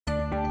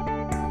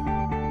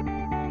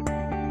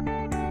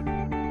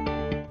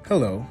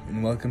Hello,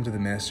 and welcome to the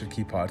Master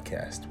Key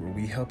Podcast, where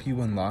we help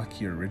you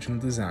unlock your original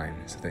design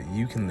so that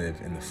you can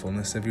live in the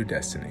fullness of your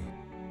destiny.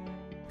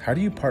 How do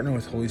you partner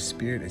with Holy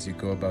Spirit as you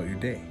go about your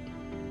day?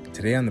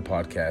 Today on the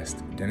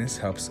podcast, Dennis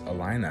helps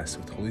align us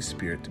with Holy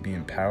Spirit to be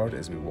empowered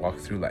as we walk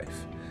through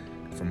life.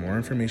 For more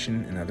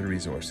information and other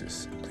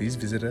resources, please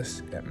visit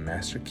us at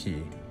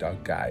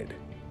masterkey.guide.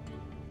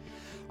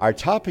 Our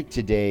topic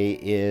today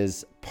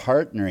is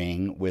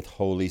partnering with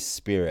Holy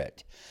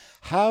Spirit.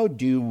 How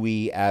do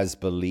we as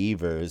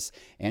believers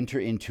enter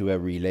into a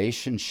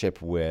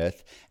relationship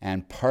with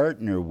and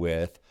partner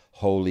with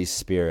Holy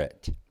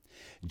Spirit?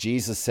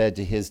 Jesus said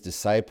to his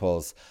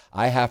disciples,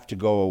 I have to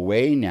go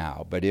away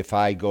now, but if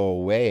I go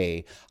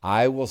away,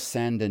 I will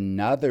send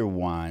another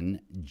one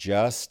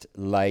just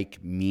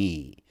like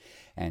me.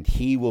 And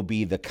he will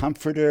be the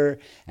comforter,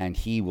 and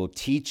he will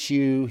teach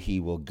you,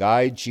 he will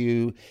guide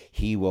you,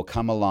 he will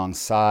come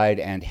alongside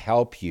and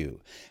help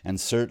you.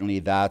 And certainly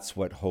that's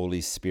what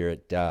Holy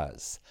Spirit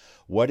does.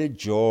 What a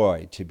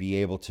joy to be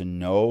able to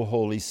know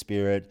Holy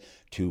Spirit,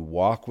 to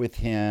walk with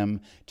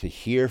him, to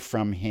hear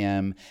from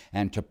him,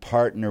 and to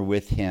partner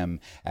with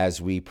him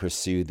as we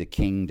pursue the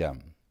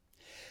kingdom.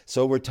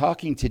 So we're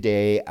talking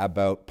today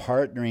about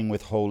partnering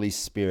with Holy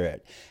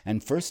Spirit.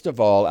 And first of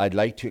all, I'd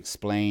like to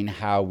explain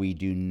how we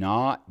do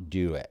not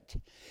do it.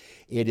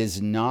 It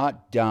is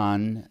not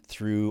done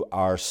through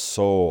our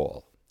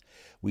soul.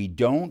 We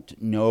don't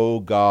know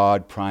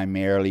God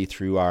primarily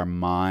through our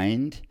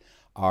mind,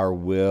 our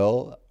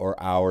will, or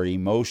our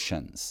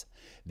emotions.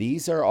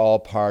 These are all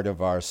part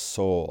of our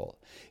soul.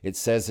 It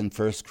says in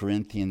 1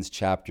 Corinthians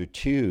chapter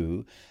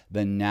 2,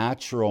 the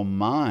natural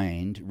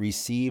mind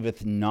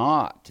receiveth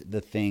not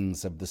the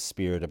things of the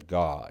Spirit of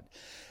God.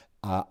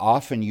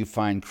 Often you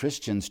find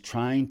Christians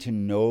trying to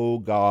know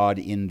God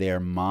in their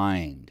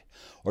mind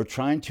or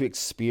trying to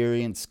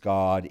experience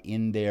God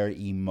in their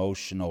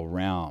emotional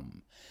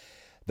realm.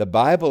 The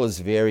Bible is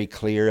very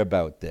clear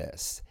about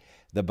this.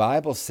 The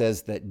Bible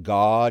says that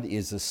God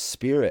is a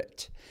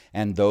spirit,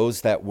 and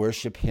those that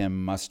worship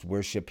him must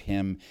worship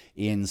him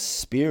in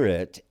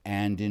spirit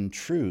and in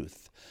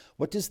truth.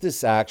 What does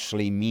this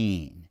actually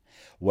mean?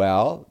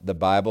 Well, the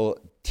Bible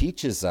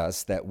teaches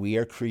us that we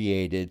are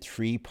created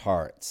three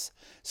parts: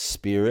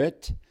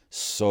 spirit,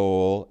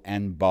 soul,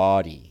 and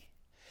body.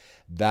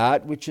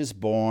 That which is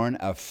born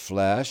of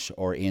flesh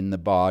or in the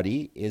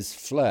body is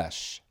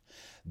flesh.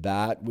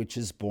 That which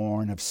is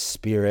born of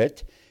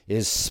spirit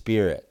is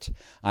spirit.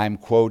 I'm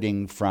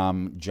quoting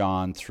from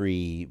John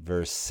 3,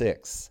 verse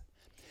 6.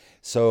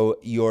 So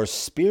your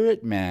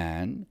spirit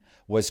man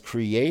was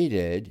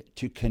created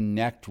to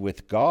connect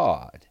with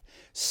God.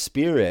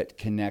 Spirit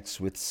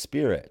connects with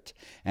spirit.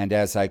 And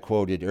as I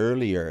quoted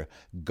earlier,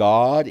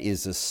 God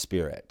is a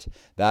spirit.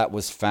 That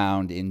was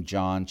found in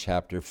John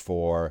chapter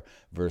 4,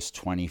 verse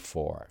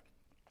 24.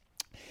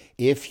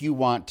 If you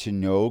want to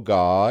know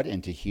God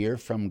and to hear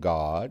from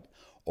God,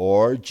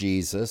 or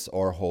Jesus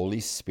or Holy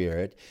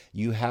Spirit,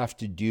 you have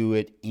to do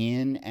it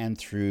in and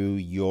through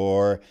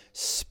your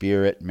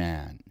spirit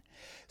man.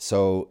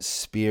 So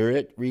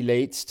spirit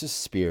relates to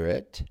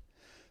spirit,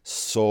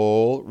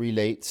 soul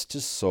relates to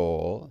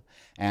soul,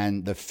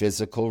 and the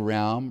physical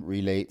realm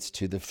relates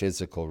to the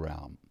physical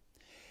realm.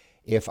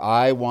 If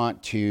I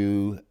want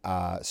to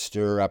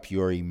stir up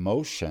your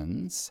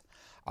emotions,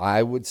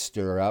 I would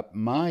stir up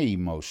my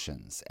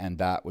emotions, and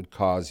that would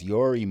cause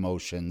your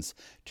emotions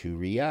to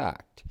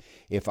react.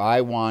 If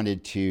I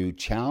wanted to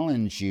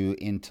challenge you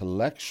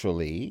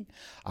intellectually,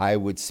 I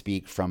would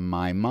speak from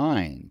my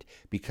mind,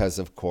 because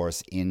of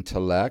course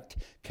intellect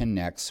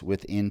connects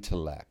with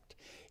intellect.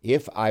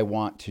 If I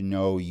want to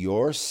know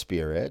your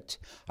spirit,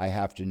 I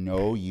have to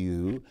know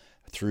you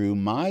through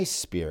my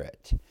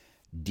spirit,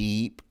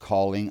 deep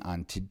calling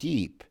unto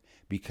deep,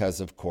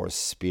 because of course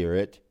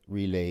spirit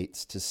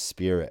relates to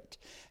spirit.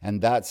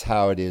 And that's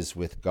how it is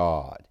with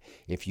God.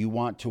 If you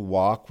want to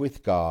walk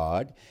with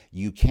God,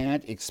 you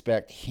can't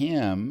expect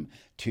him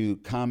to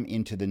come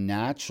into the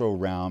natural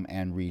realm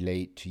and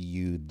relate to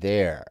you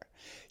there.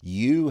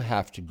 You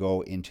have to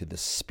go into the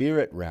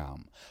spirit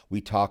realm.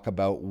 We talk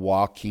about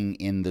walking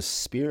in the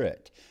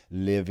spirit,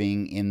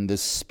 living in the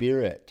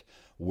spirit,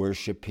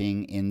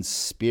 worshiping in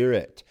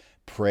spirit,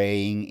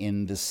 praying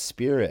in the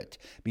spirit,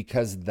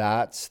 because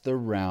that's the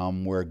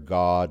realm where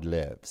God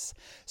lives.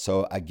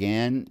 So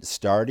again,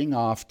 starting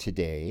off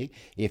today,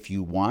 if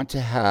you want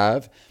to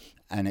have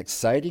an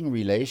exciting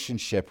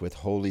relationship with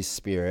Holy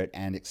Spirit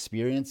and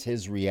experience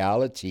his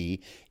reality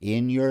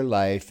in your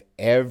life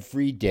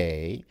every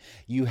day,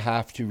 you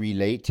have to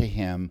relate to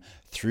him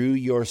through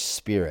your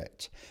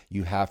spirit.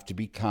 You have to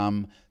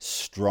become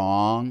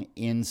strong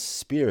in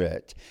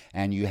spirit,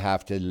 and you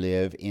have to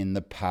live in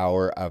the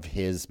power of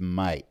his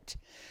might.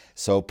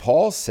 So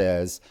Paul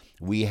says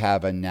we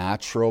have a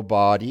natural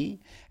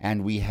body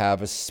and we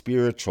have a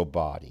spiritual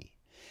body.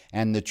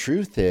 And the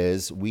truth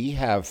is, we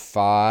have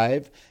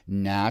 5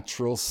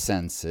 natural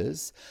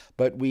senses,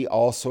 but we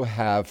also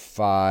have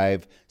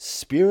 5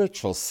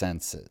 spiritual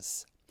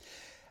senses.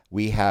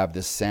 We have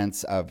the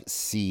sense of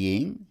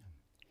seeing,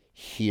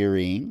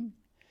 hearing,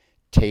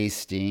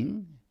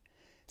 tasting,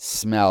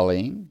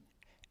 smelling,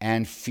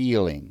 and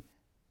feeling.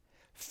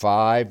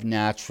 5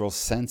 natural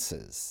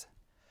senses.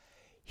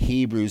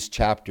 Hebrews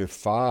chapter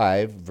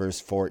 5,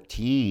 verse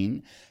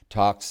 14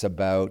 talks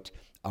about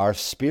our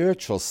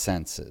spiritual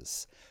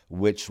senses,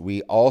 which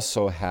we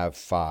also have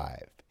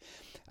 5.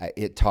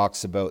 It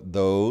talks about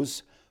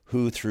those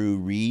who through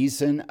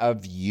reason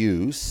of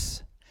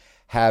use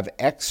have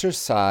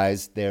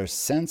exercised their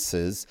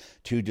senses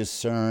to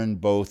discern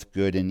both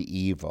good and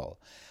evil.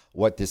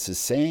 What this is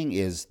saying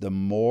is the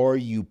more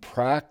you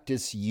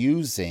practice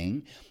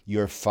using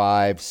your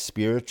 5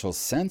 spiritual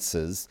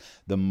senses,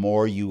 the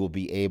more you will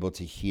be able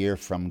to hear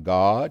from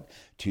God,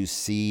 to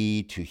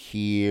see, to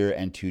hear,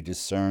 and to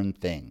discern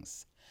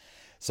things.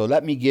 So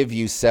let me give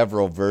you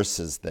several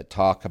verses that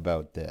talk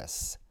about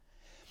this.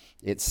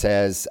 It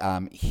says,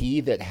 he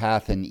that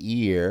hath an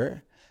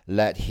ear,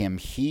 let him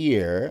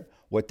hear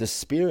what the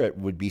Spirit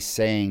would be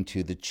saying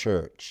to the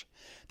church.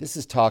 This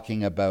is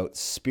talking about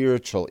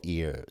spiritual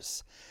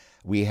ears.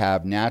 We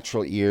have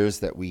natural ears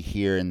that we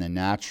hear in the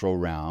natural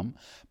realm,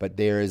 but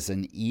there is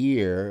an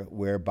ear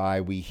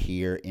whereby we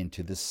hear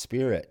into the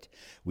Spirit.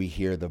 We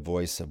hear the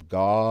voice of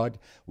God.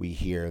 We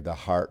hear the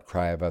heart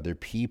cry of other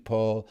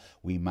people.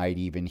 We might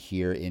even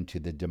hear into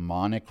the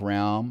demonic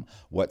realm,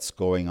 what's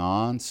going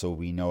on, so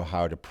we know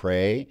how to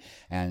pray.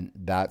 And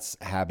that's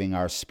having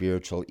our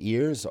spiritual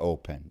ears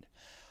opened.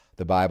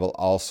 The Bible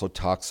also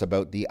talks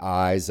about the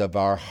eyes of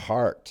our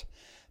heart,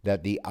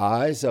 that the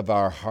eyes of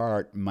our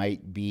heart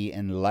might be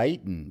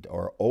enlightened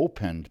or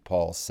opened,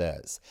 Paul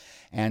says.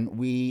 And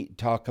we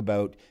talk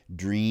about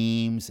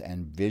dreams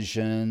and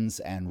visions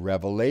and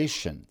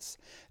revelations.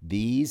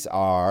 These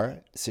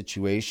are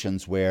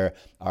situations where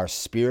our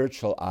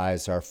spiritual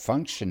eyes are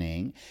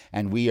functioning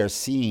and we are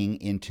seeing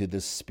into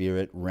the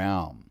spirit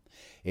realm.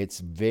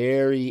 It's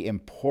very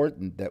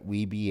important that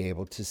we be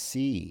able to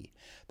see.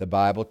 The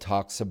Bible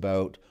talks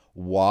about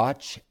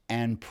watch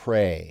and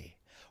pray.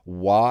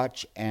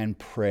 Watch and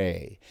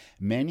pray.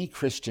 Many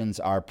Christians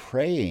are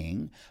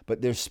praying,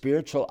 but their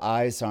spiritual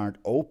eyes aren't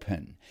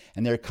open.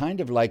 And they're kind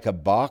of like a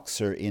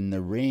boxer in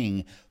the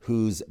ring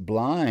who's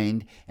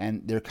blind,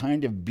 and they're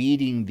kind of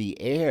beating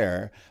the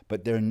air,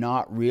 but they're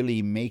not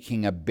really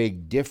making a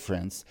big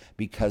difference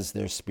because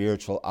their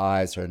spiritual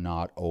eyes are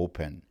not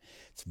open.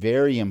 It's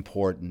very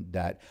important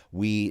that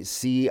we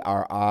see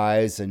our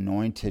eyes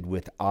anointed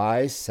with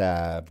eye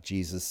salve,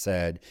 Jesus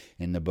said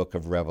in the book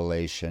of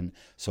Revelation,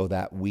 so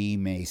that we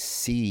may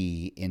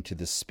see into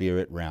the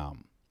spirit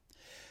realm.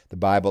 The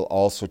Bible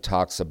also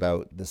talks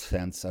about the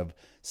sense of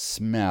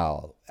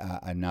smell.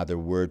 Another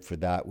word for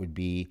that would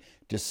be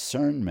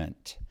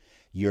discernment.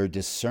 You're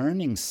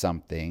discerning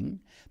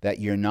something that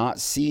you're not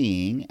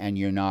seeing and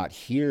you're not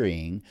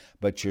hearing,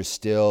 but you're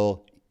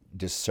still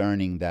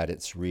discerning that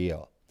it's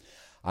real.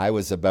 I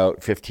was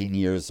about 15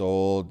 years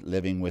old,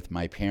 living with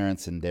my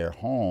parents in their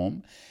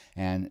home,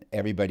 and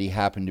everybody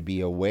happened to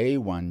be away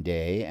one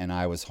day, and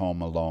I was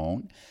home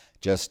alone,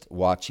 just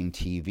watching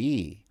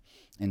TV.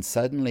 And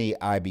suddenly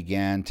I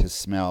began to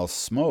smell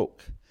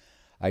smoke.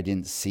 I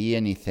didn't see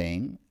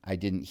anything, I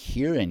didn't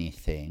hear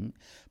anything,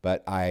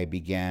 but I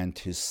began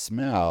to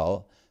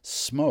smell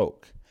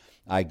smoke.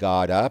 I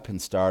got up and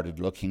started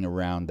looking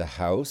around the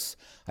house.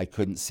 I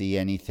couldn't see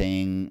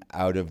anything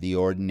out of the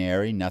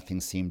ordinary. Nothing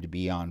seemed to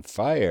be on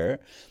fire,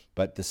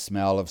 but the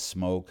smell of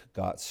smoke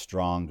got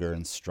stronger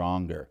and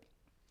stronger.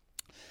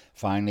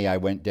 Finally, I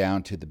went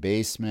down to the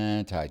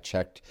basement. I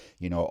checked,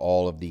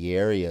 all of the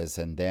areas,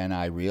 and then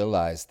I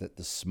realized that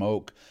the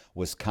smoke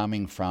was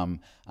coming from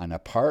an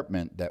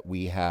apartment that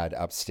we had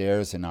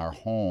upstairs in our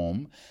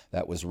home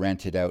that was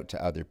rented out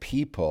to other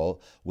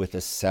people with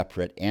a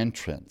separate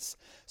entrance.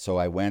 So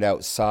I went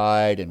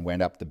outside and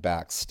went up the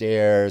back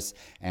stairs,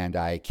 and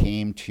I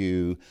came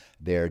to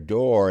their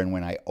door, and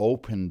when I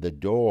opened the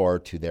door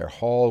to their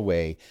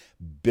hallway,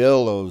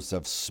 billows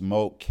of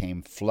smoke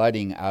came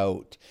flooding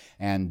out,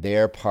 and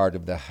their part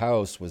of the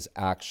house was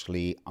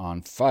actually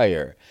on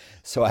fire.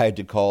 So I had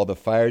to call the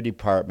fire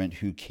department,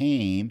 who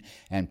came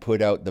and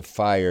put out the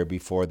fire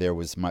before there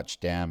was much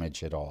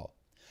damage at all.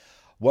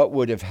 What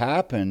would have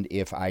happened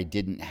if I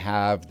didn't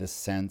have the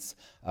sense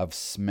of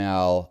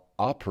smell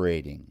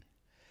operating?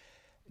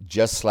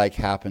 Just like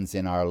happens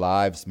in our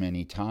lives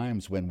many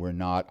times when we're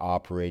not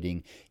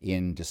operating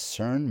in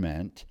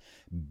discernment,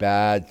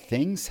 bad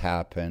things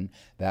happen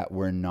that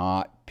we're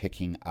not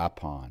picking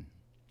up on.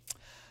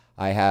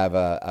 I have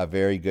a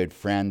very good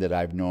friend that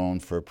I've known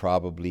for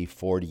probably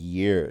 40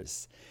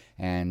 years,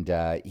 and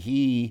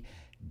he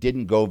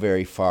didn't go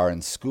very far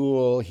in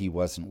school. He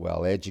wasn't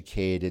well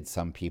educated.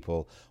 Some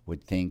people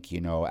would think,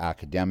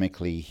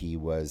 academically he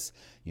was,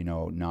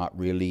 not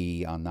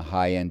really on the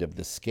high end of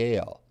the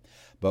scale.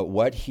 But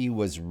what he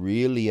was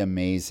really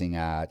amazing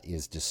at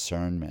is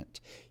discernment.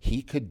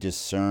 He could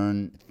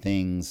discern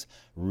things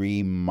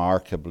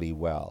remarkably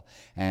well.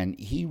 And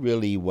he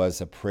really was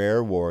a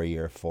prayer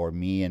warrior for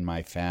me and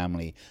my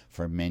family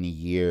for many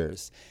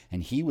years.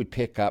 And he would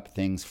pick up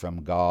things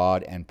from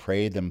God and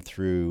pray them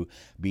through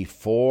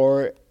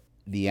before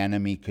the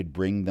enemy could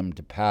bring them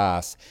to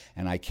pass.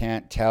 And I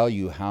can't tell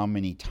you how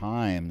many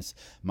times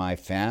my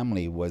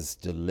family was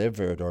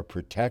delivered or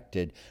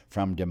protected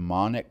from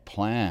demonic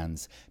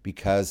plans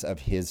because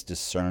of his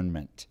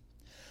discernment.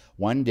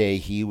 One day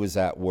he was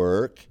at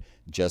work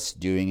just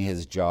doing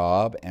his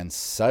job, and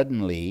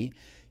suddenly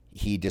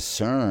he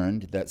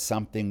discerned that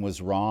something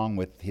was wrong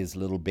with his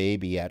little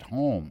baby at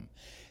home.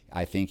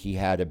 I think he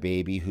had a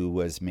baby who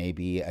was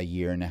maybe a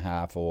year and a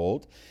half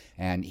old,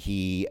 and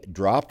he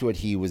dropped what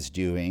he was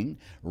doing,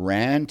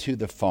 ran to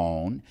the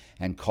phone,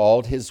 and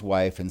called his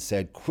wife and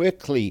said,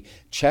 "Quickly,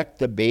 check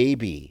the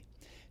baby."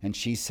 And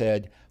she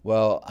said,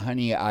 "Well,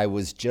 honey, I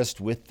was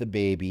just with the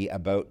baby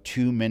about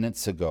 2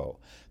 minutes ago.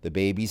 The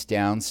baby's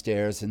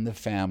downstairs in the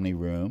family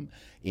room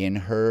in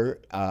her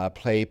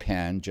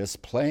playpen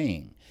just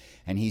playing."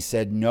 And he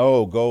said,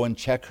 "No, go and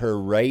check her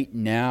right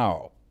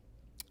now."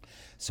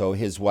 So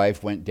his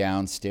wife went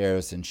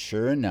downstairs, and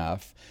sure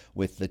enough,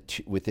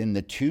 within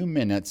the 2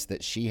 minutes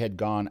that she had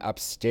gone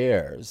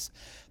upstairs,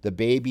 the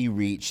baby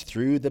reached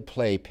through the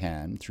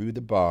playpen, through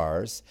the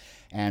bars,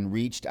 and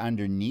reached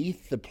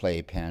underneath the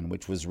playpen,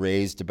 which was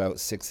raised about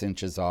 6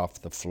 inches off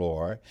the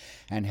floor,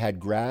 and had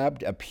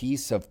grabbed a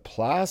piece of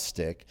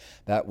plastic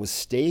that was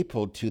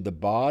stapled to the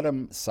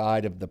bottom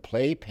side of the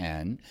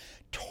playpen,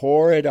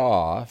 tore it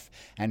off,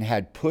 and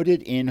had put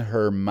it in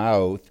her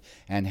mouth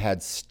and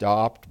had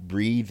stopped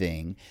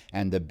breathing,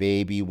 and the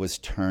baby was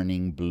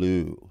turning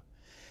blue.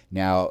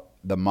 Now,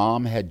 the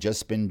mom had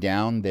just been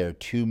down there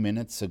 2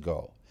 minutes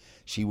ago.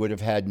 She would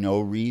have had no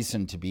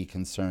reason to be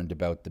concerned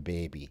about the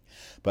baby.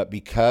 But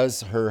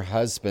because her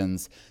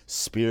husband's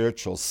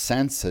spiritual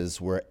senses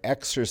were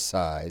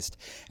exercised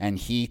and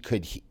he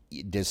could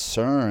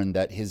discern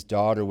that his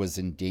daughter was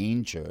in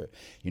danger,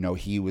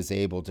 he was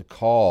able to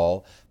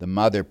call. The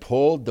mother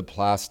pulled the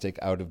plastic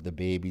out of the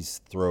baby's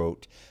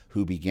throat,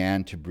 who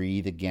began to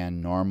breathe again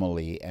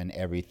normally, and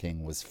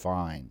everything was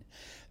fine.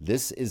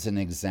 This is an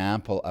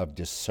example of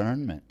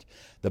discernment.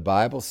 The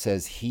Bible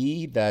says,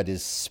 "He that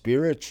is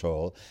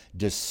spiritual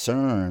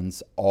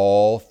discerns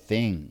all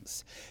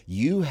things."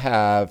 You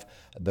have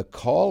the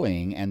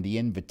calling and the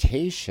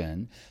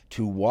invitation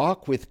to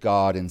walk with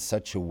God in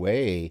such a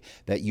way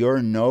that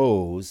your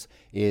nose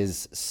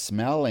is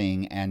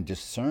smelling and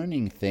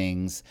discerning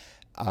things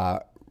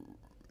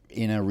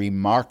in a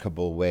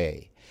remarkable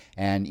way.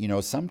 And,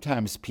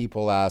 sometimes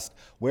people ask,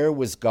 where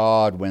was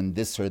God when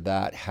this or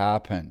that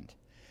happened?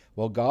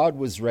 Well, God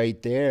was right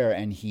there,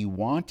 and he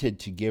wanted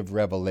to give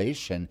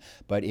revelation.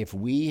 But if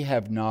we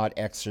have not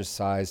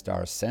exercised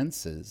our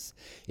senses,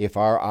 if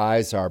our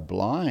eyes are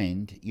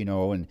blind,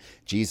 and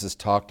Jesus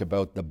talked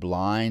about the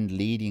blind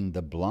leading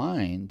the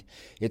blind,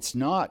 it's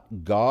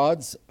not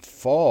God's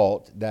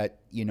fault that,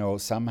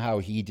 somehow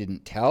he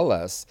didn't tell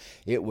us.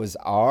 It was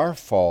our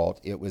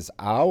fault. It was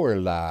our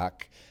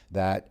lack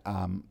that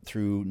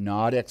through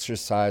not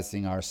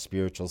exercising our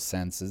spiritual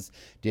senses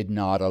did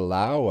not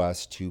allow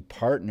us to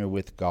partner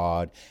with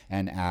God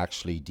and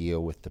actually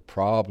deal with the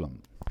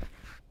problem.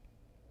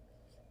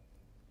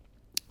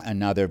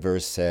 Another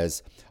verse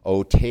says,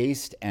 "Oh,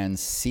 taste and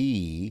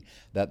see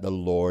that the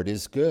Lord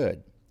is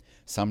good."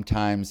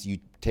 Sometimes you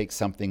take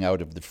something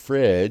out of the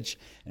fridge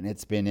and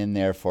it's been in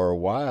there for a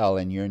while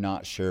and you're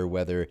not sure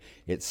whether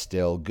it's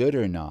still good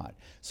or not.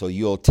 So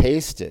you'll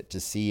taste it to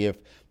see if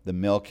the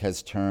milk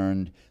has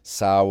turned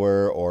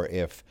sour or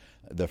if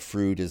the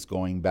fruit is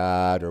going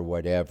bad or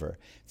whatever.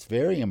 It's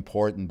very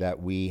important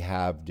that we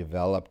have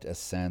developed a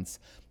sense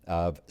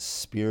of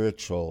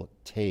spiritual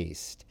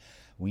taste.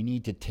 We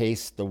need to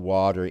taste the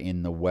water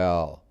in the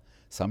well.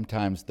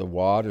 Sometimes the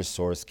water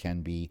source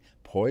can be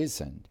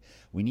poisoned.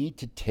 We need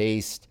to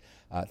taste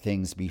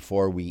things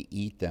before we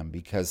eat them,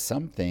 because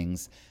some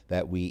things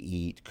that we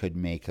eat could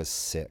make us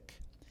sick.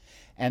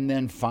 And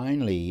then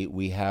finally,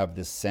 we have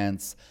the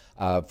sense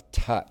of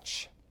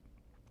touch.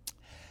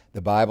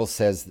 The Bible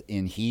says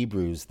in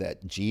Hebrews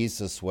that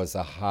Jesus was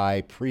a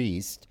high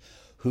priest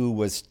who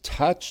was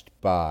touched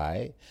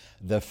by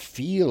the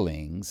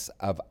feelings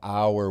of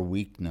our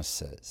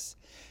weaknesses.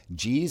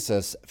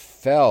 Jesus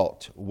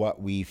felt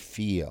what we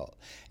feel.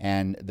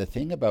 And the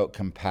thing about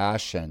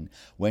compassion,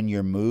 when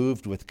you're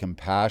moved with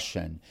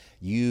compassion,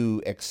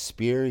 you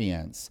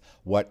experience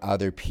what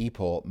other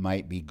people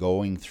might be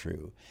going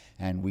through.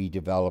 And we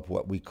develop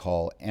what we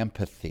call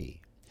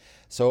empathy.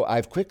 So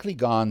I've quickly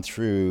gone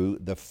through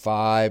the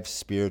 5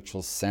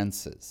 spiritual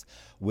senses,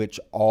 which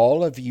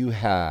all of you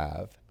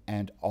have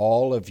and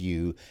all of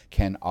you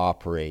can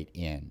operate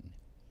in.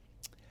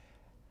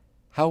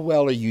 How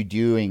well are you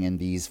doing in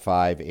these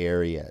 5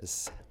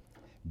 areas?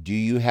 Do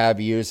you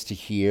have ears to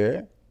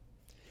hear?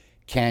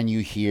 Can you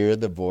hear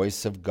the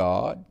voice of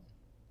God?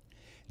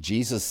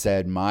 Jesus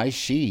said, "My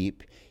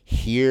sheep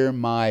hear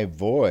my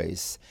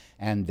voice,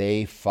 and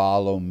they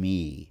follow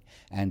me,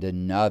 and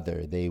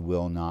another they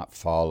will not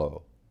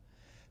follow."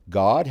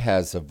 God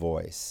has a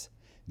voice.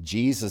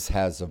 Jesus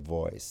has a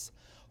voice.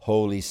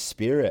 Holy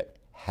Spirit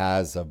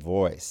has a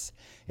voice.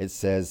 It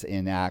says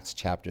in Acts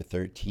chapter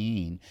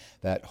 13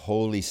 that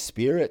Holy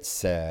Spirit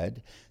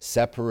said,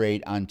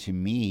 "Separate unto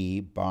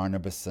me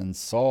Barnabas and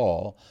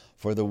Saul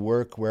for the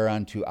work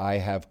whereunto I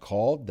have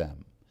called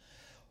them."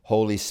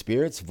 Holy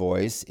Spirit's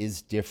voice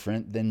is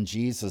different than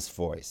Jesus'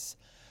 voice,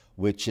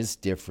 which is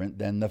different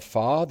than the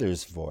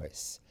Father's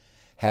voice.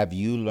 Have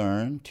you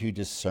learned to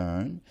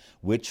discern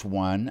which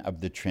one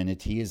of the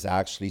Trinity is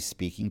actually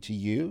speaking to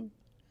you?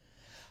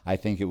 I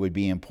think it would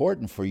be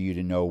important for you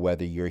to know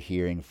whether you're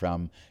hearing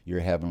from your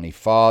Heavenly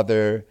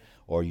Father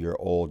or your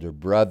older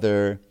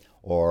brother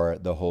or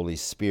the Holy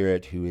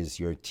Spirit, who is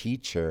your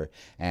teacher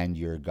and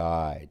your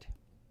guide.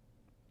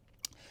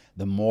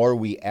 The more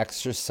we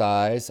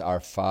exercise our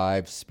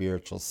 5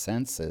 spiritual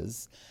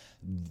senses,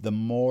 the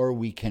more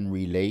we can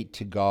relate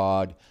to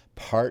God,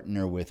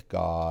 partner with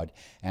God,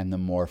 and the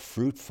more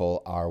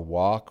fruitful our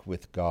walk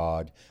with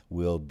God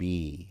will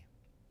be.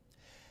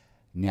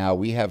 Now,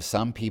 we have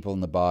some people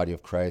in the body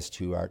of Christ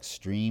who are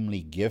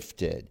extremely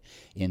gifted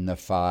in the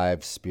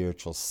 5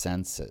 spiritual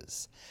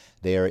senses.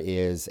 There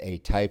is a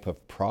type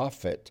of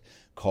prophet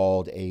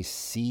called a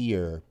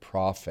seer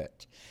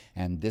prophet,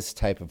 and this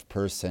type of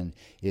person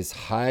is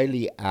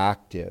highly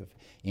active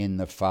in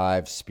the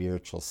 5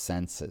 spiritual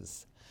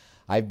senses.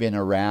 I've been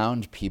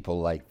around people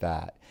like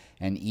that.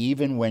 And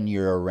even when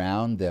you're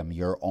around them,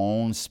 your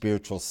own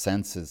spiritual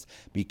senses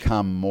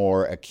become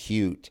more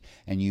acute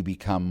and you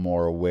become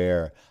more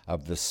aware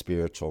of the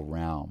spiritual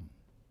realm.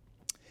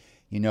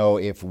 You know,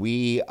 if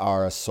we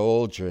are a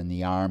soldier in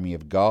the army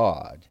of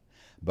God,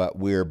 but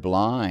we're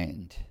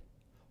blind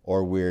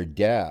or we're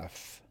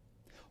deaf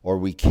or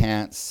we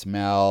can't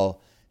smell,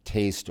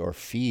 taste, or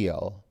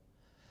feel,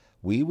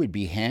 we would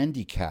be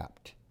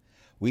handicapped.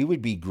 We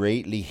would be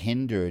greatly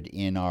hindered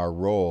in our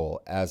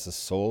role as a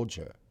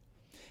soldier.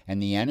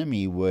 And the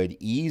enemy would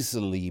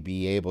easily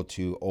be able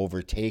to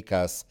overtake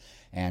us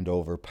and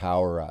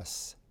overpower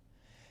us.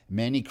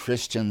 Many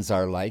Christians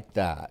are like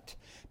that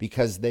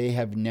because they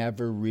have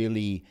never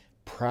really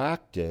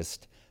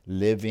practiced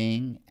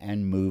living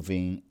and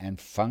moving and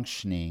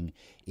functioning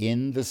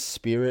in the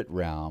spirit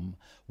realm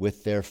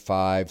with their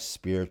 5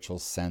 spiritual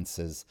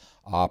senses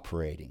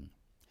operating.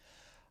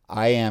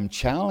 I am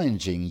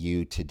challenging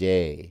you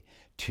today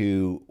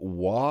to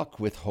walk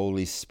with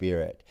Holy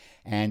Spirit,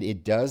 and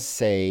it does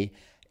say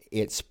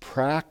it's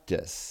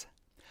practice.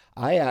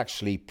 I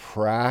actually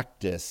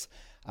practice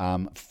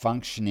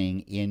functioning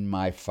in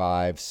my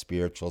 5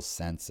 spiritual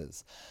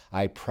senses.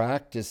 I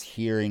practice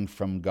hearing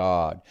from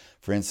God.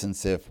 For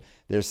instance, if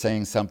they're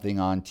saying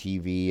something on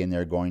TV and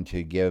they're going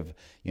to give,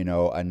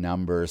 a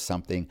number or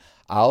something,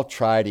 I'll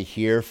try to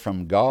hear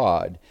from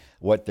God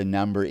what the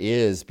number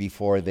is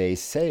before they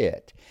say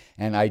it.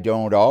 And I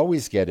don't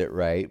always get it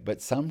right,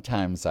 but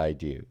sometimes I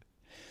do.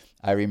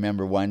 I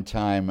remember one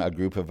time a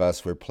group of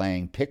us were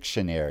playing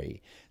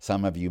Pictionary.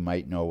 Some of you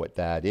might know what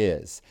that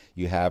is.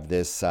 You have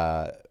this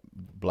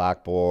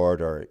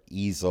blackboard or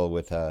easel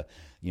with a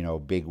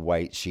big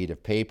white sheet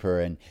of paper,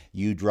 and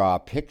you draw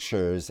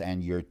pictures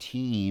and your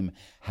team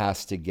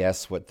has to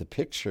guess what the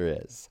picture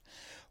is.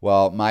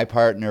 Well, my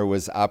partner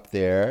was up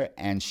there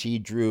and she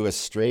drew a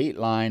straight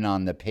line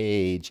on the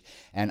page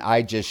and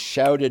I just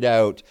shouted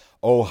out,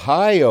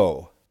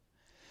 "Ohio!"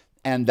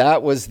 And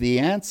that was the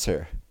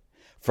answer.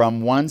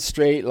 From one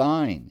straight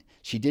line.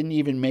 She didn't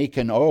even make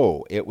an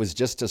O. It was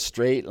just a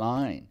straight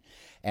line.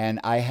 And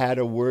I had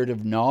a word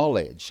of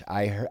knowledge.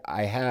 I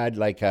had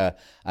like a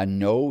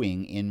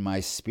knowing in my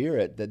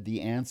spirit that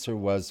the answer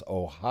was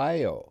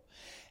Ohio.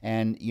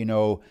 And,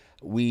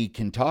 we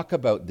can talk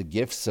about the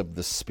gifts of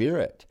the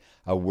Spirit.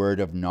 A word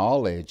of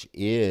knowledge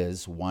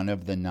is one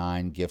of the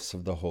 9 gifts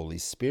of the Holy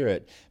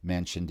Spirit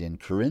mentioned in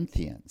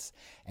Corinthians.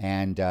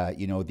 And,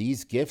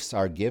 these gifts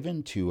are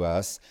given to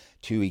us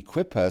to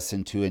equip us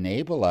and to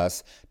enable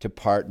us to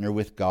partner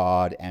with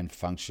God and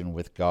function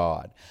with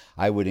God.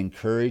 I would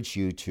encourage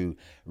you to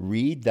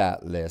read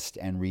that list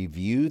and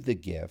review the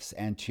gifts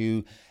and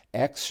to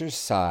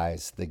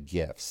exercise the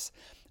gifts.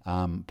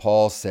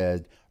 Paul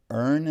said,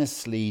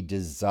 earnestly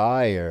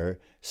desire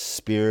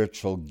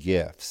spiritual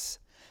gifts.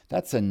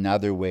 That's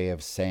another way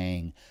of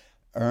saying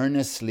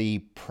earnestly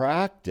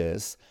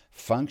practice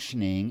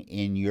functioning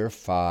in your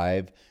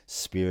 5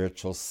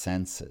 spiritual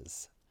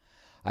senses.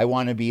 I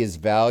want to be as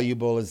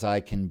valuable as I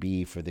can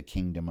be for the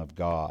kingdom of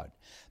God.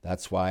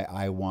 That's why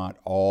I want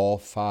all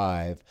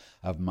 5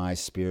 of my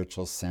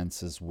spiritual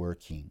senses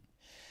working.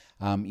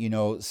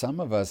 Some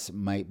of us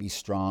might be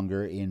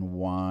stronger in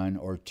 1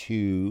 or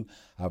 2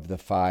 of the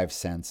 5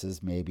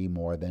 senses, maybe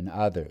more than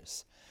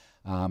others.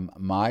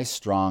 My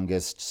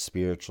strongest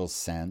spiritual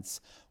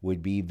sense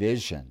would be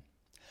vision.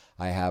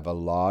 I have a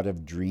lot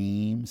of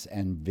dreams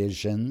and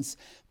visions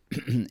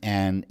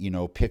and,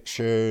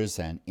 pictures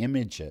and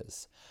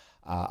images.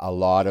 A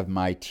lot of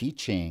my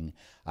teaching,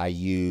 I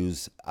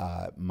use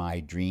my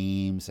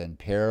dreams and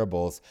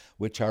parables,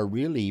 which are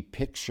really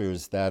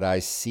pictures that I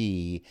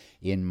see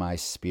in my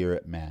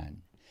spirit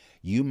man.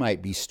 You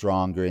might be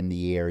stronger in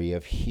the area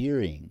of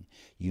hearing.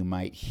 You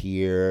might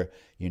hear,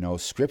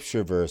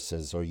 scripture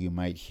verses, or you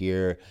might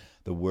hear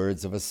the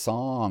words of a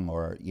song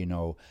or,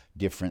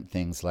 different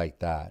things like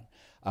that.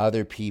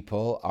 Other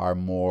people are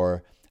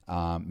more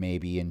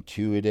maybe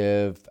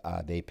intuitive.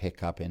 They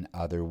pick up in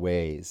other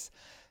ways.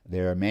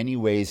 There are many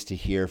ways to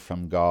hear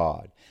from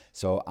God.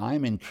 So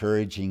I'm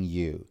encouraging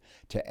you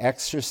to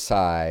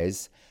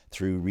exercise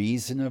through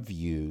reason of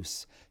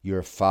use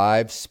your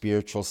 5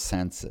 spiritual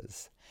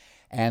senses.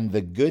 And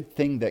the good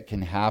thing that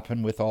can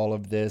happen with all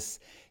of this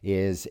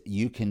is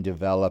you can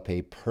develop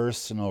a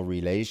personal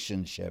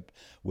relationship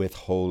with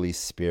Holy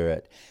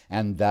Spirit.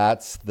 And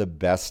that's the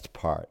best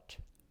part.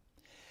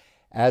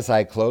 As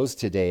I close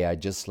today,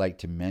 I'd just like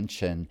to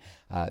mention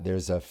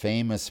there's a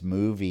famous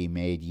movie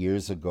made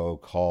years ago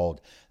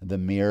called The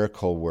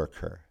Miracle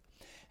Worker.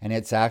 And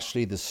it's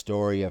actually the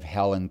story of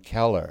Helen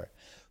Keller,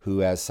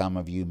 who, as some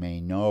of you may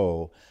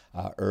know,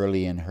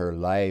 early in her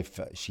life,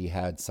 she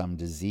had some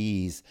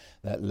disease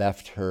that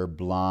left her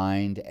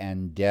blind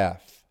and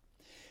deaf.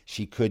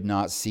 She could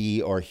not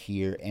see or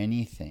hear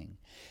anything.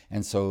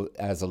 And so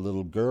as a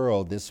little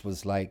girl, this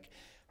was like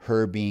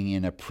her being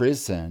in a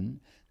prison,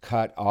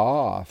 cut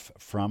off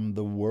from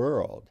the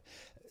world.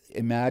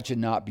 Imagine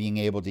not being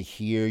able to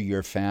hear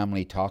your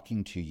family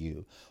talking to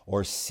you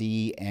or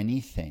see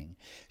anything.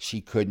 She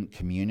couldn't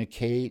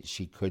communicate.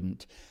 She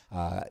couldn't,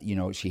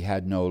 she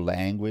had no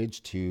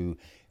language to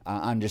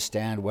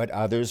understand what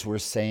others were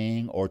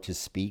saying or to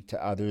speak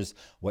to others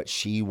what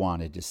she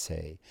wanted to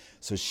say.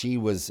 So she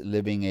was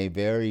living a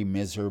very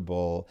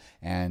miserable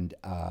and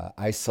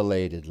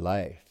isolated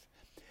life.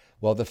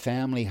 Well, the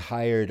family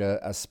hired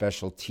a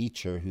special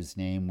teacher whose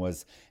name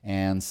was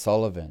Anne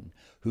Sullivan,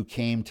 who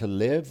came to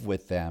live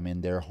with them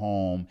in their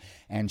home.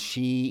 And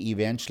she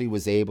eventually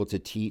was able to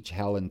teach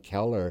Helen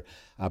Keller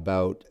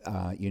about,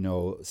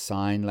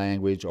 sign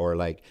language or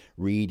like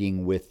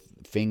reading with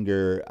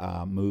finger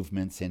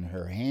movements in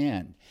her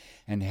hand.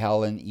 And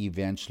Helen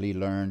eventually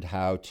learned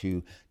how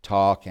to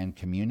talk and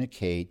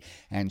communicate.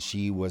 And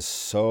she was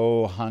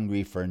so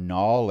hungry for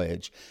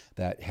knowledge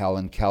that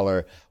Helen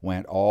Keller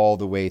went all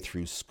the way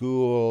through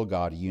school,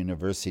 got a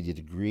university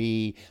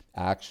degree,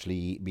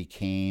 actually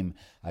became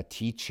a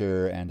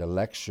teacher and a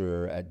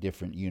lecturer at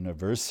different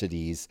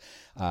universities,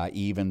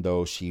 even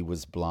though she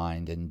was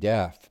blind and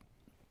deaf.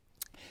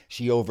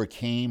 She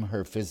overcame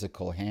her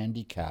physical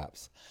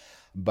handicaps.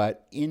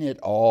 But in it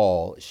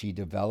all, she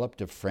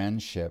developed a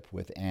friendship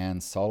with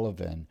Anne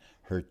Sullivan,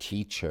 her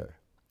teacher.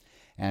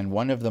 And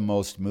one of the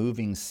most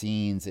moving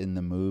scenes in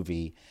the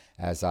movie,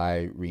 as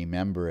I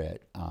remember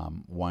it,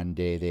 one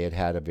day they had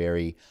had a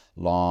very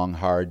long,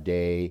 hard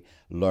day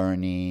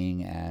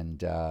learning,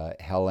 and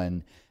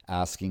Helen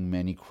asking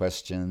many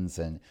questions,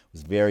 and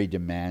was very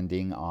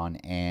demanding on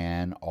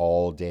Anne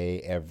all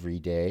day, every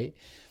day.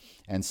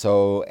 And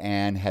so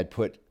Anne had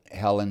put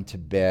Helen to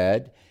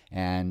bed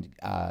and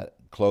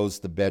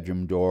closed the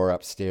bedroom door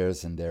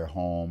upstairs in their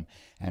home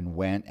and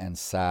went and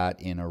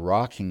sat in a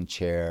rocking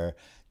chair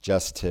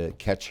just to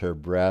catch her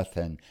breath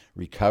and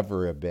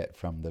recover a bit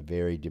from the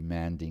very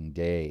demanding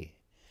day.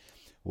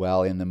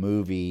 Well, in the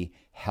movie,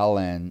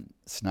 Helen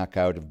snuck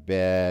out of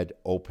bed,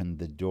 opened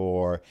the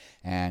door,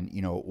 and,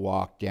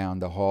 walked down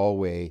the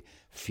hallway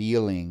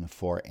feeling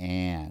for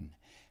Anne.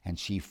 And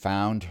she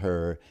found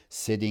her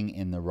sitting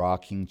in the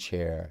rocking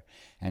chair,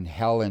 and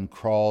Helen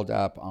crawled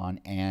up on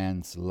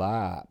Anne's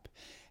lap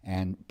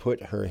and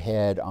put her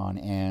head on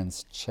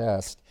Anne's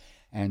chest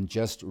and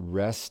just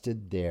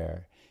rested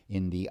there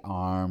in the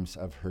arms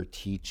of her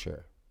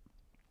teacher.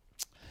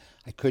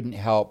 I couldn't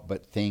help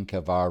but think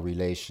of our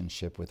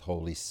relationship with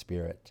Holy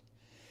Spirit.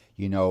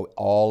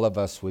 All of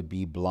us would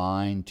be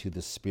blind to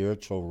the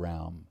spiritual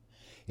realm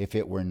if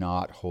it were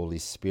not Holy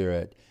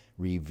Spirit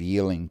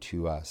revealing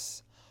to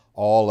us.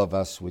 All of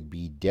us would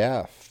be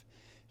deaf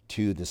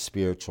to the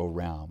spiritual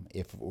realm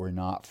if it were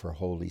not for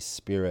Holy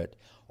Spirit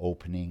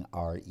opening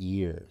our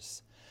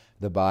ears.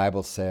 The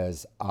Bible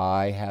says,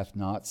 "Eye hath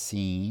not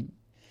seen,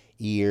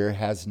 ear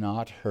has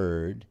not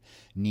heard,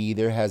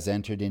 neither has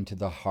entered into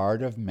the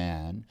heart of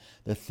man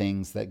the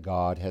things that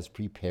God has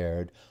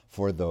prepared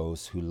for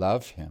those who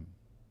love him."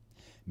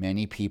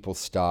 Many people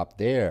stop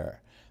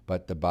there,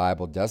 but the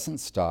Bible doesn't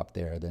stop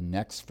there. The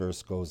next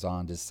verse goes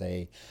on to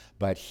say,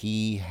 "But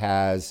he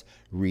has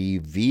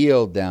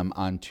revealed them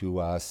unto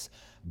us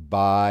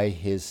by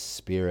his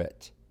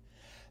Spirit."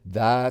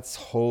 That's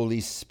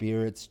Holy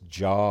Spirit's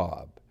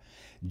job.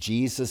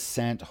 Jesus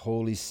sent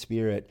Holy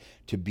Spirit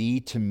to be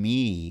to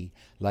me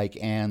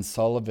like Anne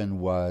Sullivan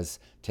was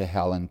to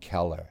Helen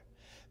Keller.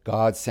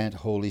 God sent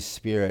Holy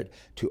Spirit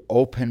to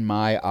open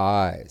my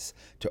eyes,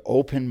 to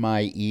open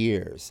my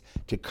ears,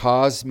 to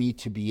cause me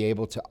to be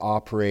able to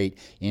operate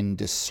in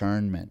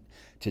discernment,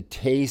 to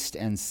taste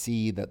and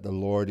see that the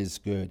Lord is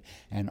good,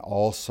 and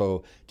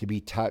also to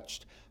be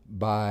touched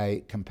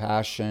by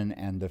compassion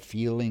and the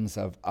feelings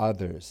of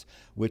others,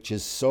 which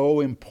is so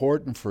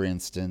important, for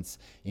instance,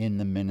 in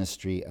the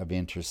ministry of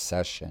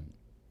intercession.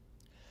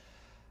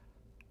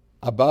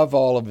 Above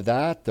all of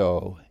that,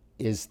 though,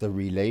 is the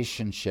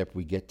relationship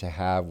we get to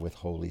have with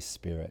Holy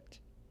Spirit.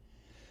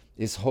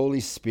 Is Holy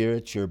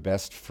Spirit your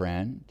best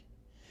friend?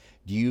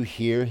 Do you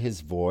hear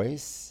his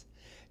voice?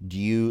 Do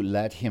you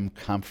let him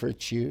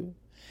comfort you?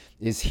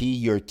 Is he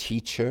your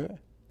teacher?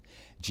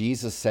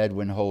 Jesus said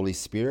when Holy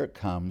Spirit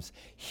comes,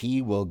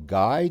 he will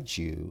guide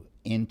you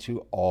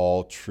into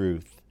all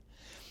truth.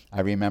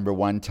 I remember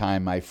one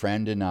time my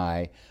friend and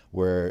I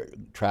were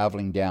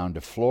traveling down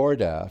to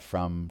Florida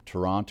from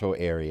Toronto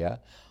area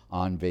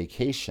on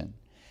vacation.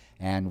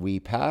 And we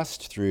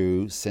passed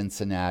through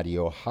Cincinnati,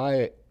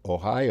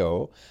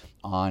 Ohio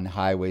on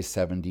Highway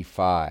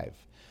 75.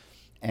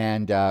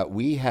 And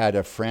we had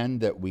a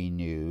friend that we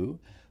knew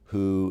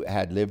who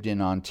had lived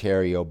in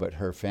Ontario, but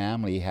her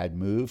family had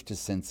moved to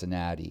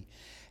Cincinnati.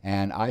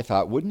 And I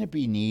thought, wouldn't it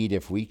be neat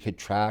if we could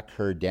track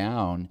her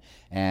down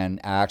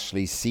and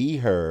actually see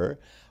her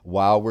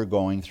while we're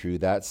going through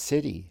that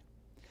city?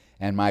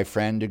 And my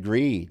friend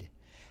agreed.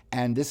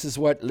 And this is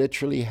what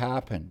literally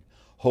happened.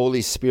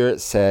 Holy Spirit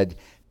said,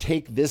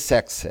 take this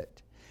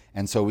exit.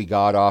 And so we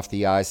got off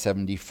the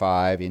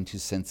I-75 into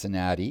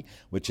Cincinnati,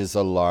 which is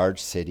a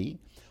large city.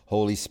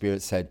 Holy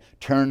Spirit said,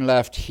 turn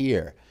left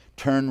here,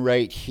 turn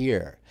right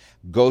here,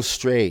 go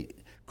straight,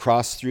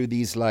 cross through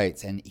these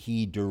lights. And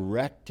he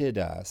directed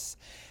us.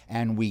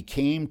 And we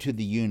came to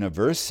the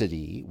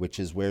university, which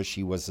is where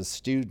she was a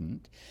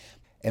student.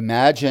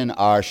 Imagine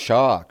our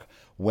shock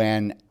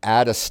when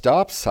at a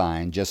stop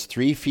sign just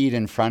 3 feet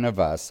in front of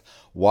us,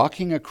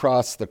 walking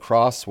across the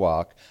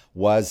crosswalk,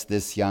 was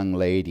this young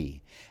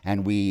lady.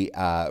 And we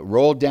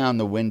rolled down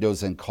the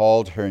windows and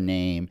called her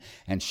name,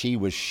 and she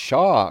was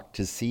shocked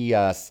to see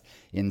us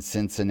in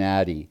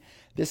Cincinnati.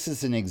 This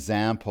is an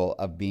example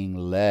of being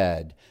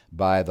led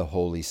by the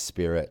Holy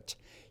Spirit.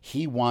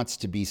 He wants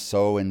to be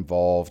so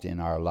involved in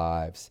our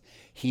lives.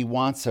 He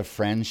wants a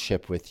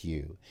friendship with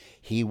you.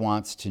 He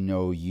wants to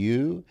know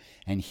you,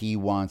 and he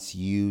wants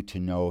you to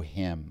know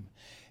him.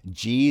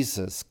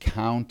 Jesus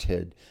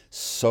counted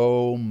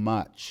so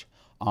much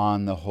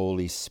on the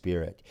Holy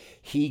Spirit.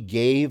 He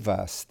gave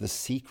us the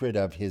secret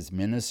of his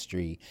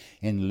ministry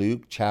in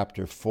Luke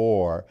chapter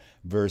 4,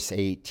 verse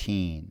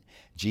 18.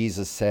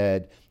 Jesus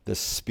said, the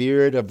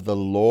Spirit of the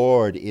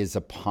Lord is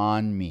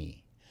upon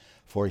me,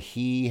 for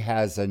he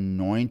has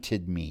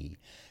anointed me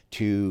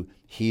to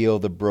heal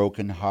the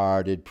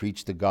brokenhearted,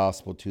 preach the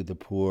gospel to the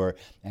poor,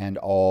 and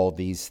all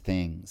these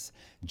things.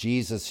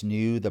 Jesus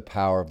knew the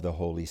power of the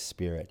Holy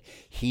Spirit.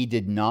 He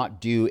did not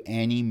do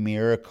any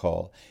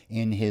miracle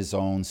in his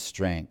own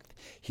strength.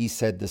 He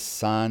said the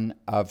Son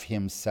of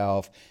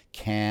himself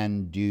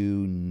can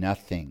do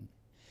nothing.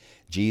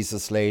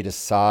 Jesus laid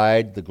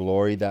aside the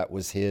glory that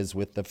was his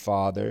with the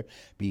Father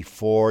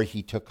before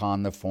he took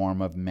on the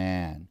form of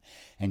man.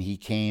 And he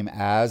came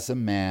as a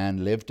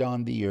man, lived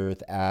on the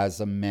earth as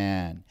a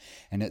man.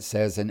 And it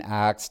says in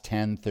Acts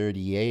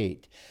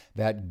 10:38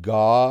 that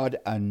God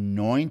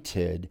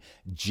anointed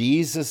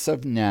Jesus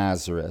of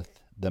Nazareth,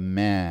 the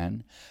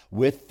man,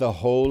 with the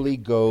Holy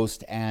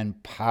Ghost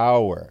and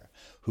power,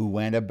 who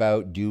went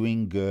about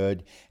doing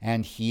good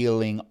and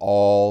healing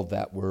all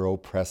that were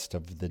oppressed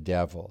of the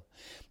devil.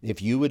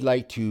 If you would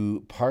like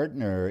to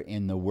partner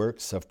in the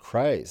works of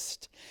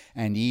Christ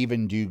and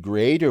even do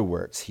greater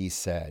works, he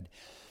said,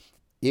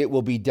 it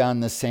will be done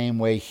the same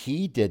way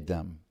he did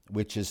them,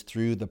 which is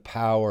through the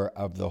power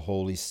of the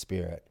Holy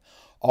Spirit.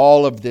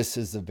 All of this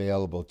is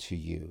available to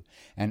you,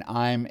 and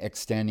I'm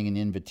extending an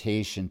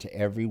invitation to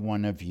every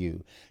one of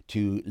you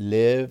to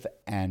live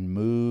and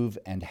move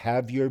and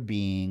have your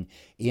being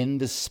in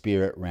the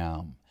spirit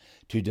realm,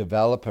 to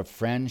develop a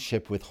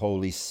friendship with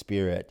Holy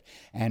Spirit,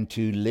 and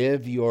to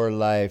live your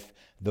life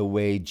the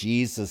way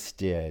Jesus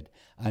did,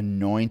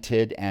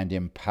 anointed and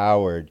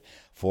empowered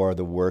for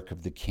the work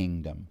of the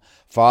kingdom.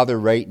 Father,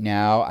 right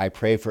now, I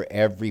pray for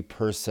every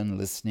person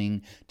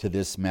listening to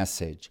this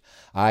message.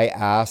 I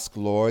ask,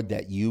 Lord,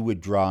 that you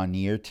would draw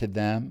near to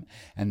them,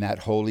 and that,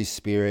 Holy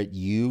Spirit,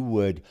 you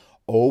would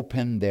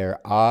open their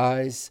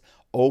eyes,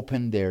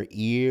 open their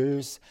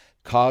ears,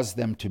 cause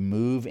them to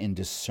move in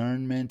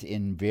discernment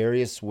in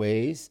various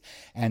ways,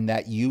 and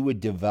that you would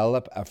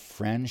develop a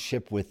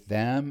friendship with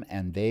them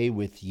and they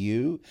with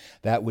you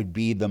that would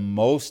be the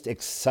most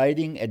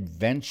exciting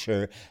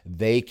adventure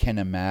they can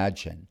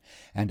imagine.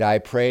 And I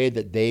pray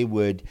that they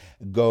would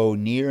go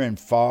near and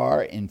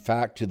far, in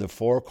fact, to the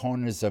four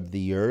corners of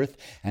the earth,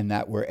 and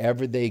that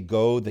wherever they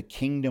go, the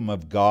kingdom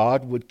of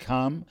God would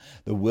come,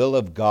 the will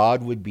of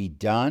God would be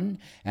done,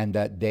 and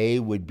that they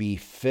would be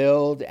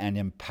filled and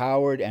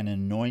empowered and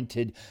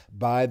anointed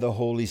by the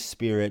Holy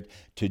Spirit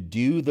to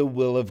do the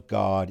will of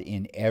God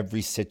in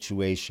every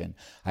situation.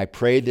 I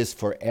pray this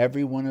for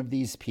every one of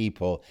these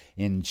people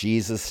in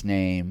Jesus'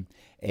 name.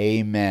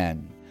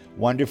 Amen.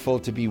 Wonderful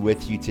to be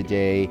with you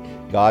today.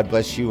 God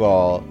bless you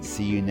all.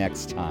 See you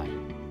next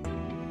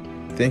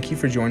time. Thank you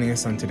for joining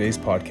us on today's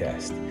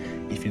podcast.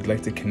 If you'd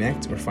like to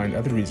connect or find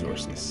other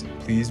resources,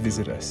 please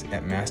visit us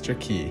at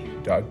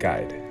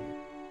masterkey.guide.